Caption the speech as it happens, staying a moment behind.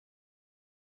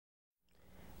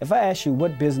If I ask you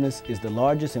what business is the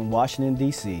largest in Washington,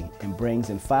 D.C. and brings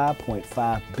in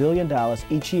 $5.5 billion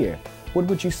each year, what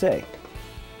would you say?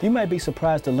 You might be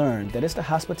surprised to learn that it's the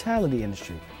hospitality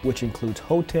industry, which includes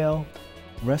hotel,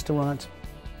 restaurants,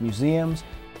 museums,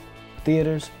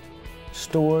 theaters,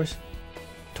 stores,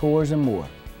 tours, and more.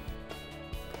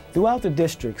 Throughout the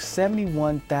district,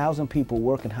 71,000 people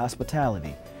work in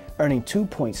hospitality, earning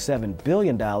 $2.7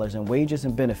 billion in wages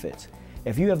and benefits.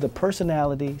 If you have the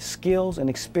personality, skills, and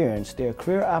experience, there are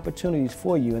career opportunities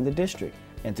for you in the district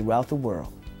and throughout the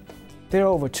world. There are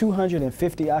over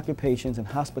 250 occupations in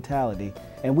hospitality,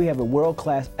 and we have a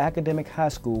world-class academic high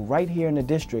school right here in the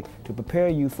district to prepare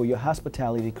you for your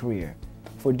hospitality career.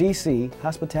 For DC,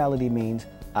 hospitality means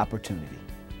opportunity.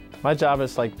 My job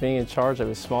is like being in charge of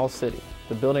a small city.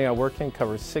 The building I work in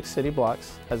covers 6 city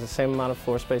blocks, has the same amount of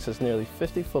floor space as nearly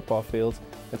 50 football fields,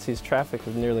 and sees traffic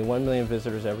of nearly 1 million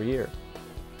visitors every year.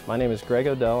 My name is Greg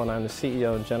Odell, and I'm the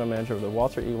CEO and General Manager of the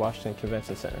Walter E. Washington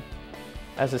Convention Center.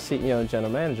 As the CEO and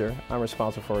General Manager, I'm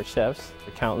responsible for chefs,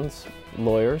 accountants,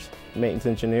 lawyers, maintenance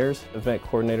engineers, event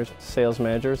coordinators, sales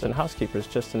managers, and housekeepers,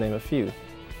 just to name a few.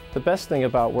 The best thing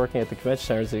about working at the Convention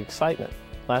Center is the excitement.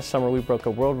 Last summer, we broke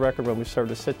a world record when we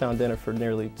served a sit-down dinner for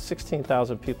nearly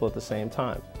 16,000 people at the same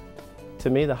time.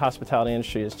 To me, the hospitality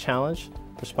industry is challenge,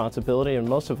 responsibility, and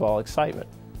most of all, excitement.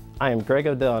 I am Greg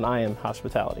Odell, and I am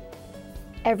hospitality.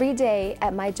 Every day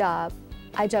at my job,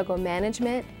 I juggle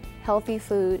management, healthy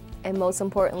food, and most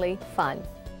importantly, fun.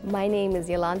 My name is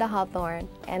Yolanda Hawthorne,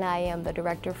 and I am the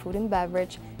Director of Food and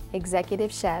Beverage,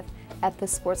 Executive Chef at the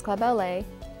Sports Club LA,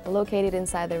 located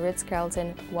inside the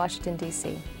Ritz-Carlton, Washington,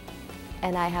 D.C.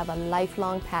 And I have a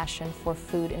lifelong passion for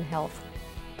food and health.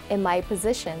 In my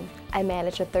position, I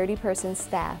manage a 30-person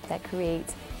staff that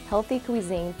creates healthy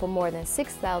cuisine for more than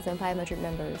 6,500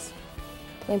 members.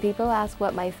 When people ask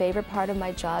what my favorite part of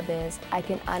my job is, I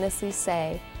can honestly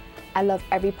say I love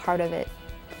every part of it.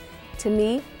 To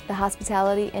me, the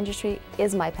hospitality industry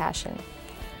is my passion.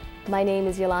 My name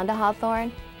is Yolanda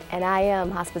Hawthorne, and I am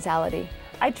hospitality.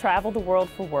 I travel the world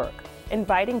for work,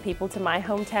 inviting people to my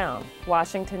hometown,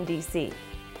 Washington, D.C.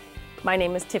 My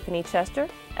name is Tiffany Chester,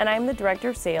 and I am the Director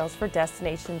of Sales for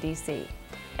Destination D.C.,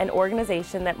 an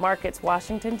organization that markets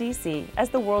Washington, D.C. as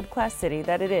the world-class city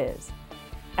that it is.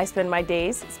 I spend my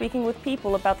days speaking with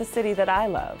people about the city that I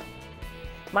love.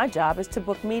 My job is to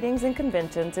book meetings and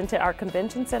conventions into our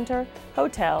convention center,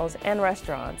 hotels, and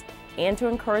restaurants, and to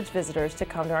encourage visitors to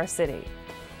come to our city.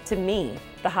 To me,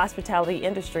 the hospitality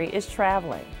industry is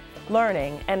traveling,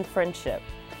 learning, and friendship.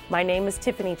 My name is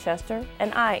Tiffany Chester,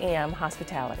 and I am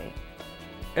hospitality.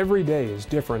 Every day is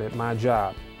different at my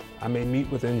job. I may meet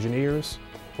with engineers,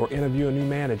 or interview a new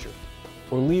manager,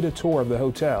 or lead a tour of the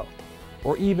hotel,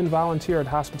 or even volunteer at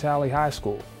Hospitality High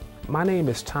School. My name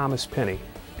is Thomas Penny,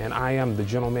 and I am the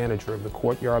General Manager of the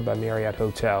Courtyard by Marriott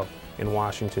Hotel in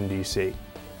Washington, D.C.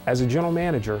 As a General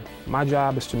Manager, my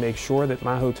job is to make sure that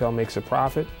my hotel makes a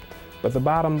profit, but the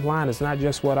bottom line is not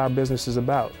just what our business is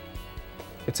about.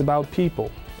 It's about people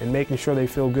and making sure they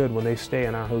feel good when they stay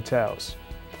in our hotels.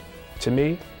 To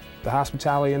me, the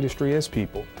hospitality industry is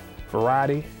people,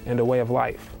 variety, and a way of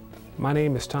life. My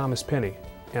name is Thomas Penny,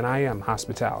 and I am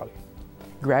hospitality.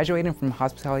 Graduating from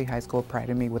Hospitality High School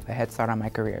prided me with a head start on my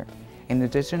career. In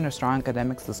addition to strong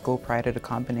academics, the school provided a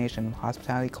combination of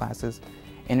hospitality classes,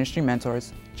 industry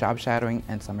mentors, job shadowing,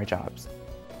 and summer jobs.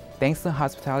 Thanks to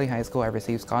Hospitality High School, I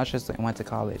received scholarships and went to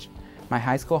college. My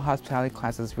high school hospitality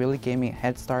classes really gave me a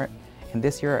head start, and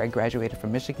this year I graduated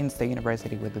from Michigan State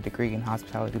University with a degree in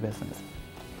hospitality business.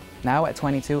 Now at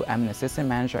 22, I'm an assistant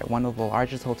manager at one of the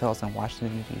largest hotels in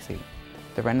Washington, D.C.,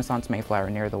 the Renaissance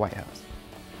Mayflower near the White House.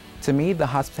 To me, the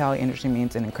hospitality industry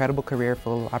means an incredible career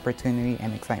full of opportunity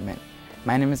and excitement.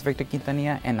 My name is Victor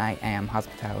Quintanilla, and I am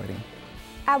hospitality.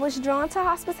 I was drawn to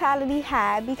Hospitality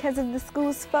High because of the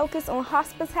school's focus on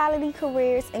hospitality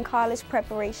careers and college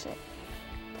preparation.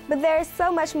 But there is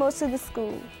so much more to the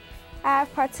school. I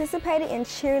have participated in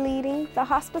cheerleading, the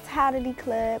hospitality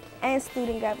club, and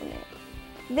student government.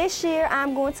 This year,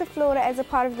 I'm going to Florida as a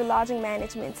part of the lodging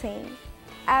management team.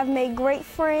 I've made great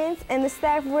friends, and the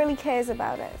staff really cares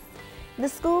about us. The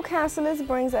school counselors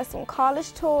brings us on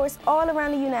college tours all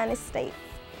around the United States.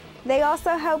 They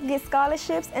also help get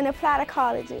scholarships and apply to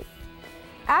colleges.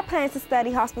 I plan to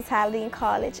study hospitality in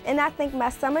college, and I think my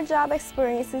summer job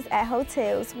experiences at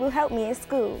hotels will help me in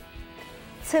school.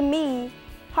 To me,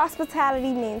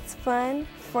 hospitality means fun,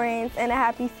 friends, and a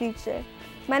happy future.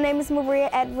 My name is Maria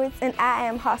Edwards, and I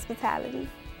am hospitality.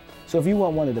 So if you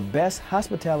want one of the best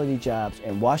hospitality jobs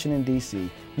in Washington, D.C.,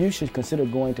 you should consider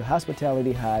going to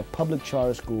Hospitality High Public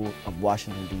Charter School of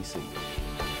Washington, D.C.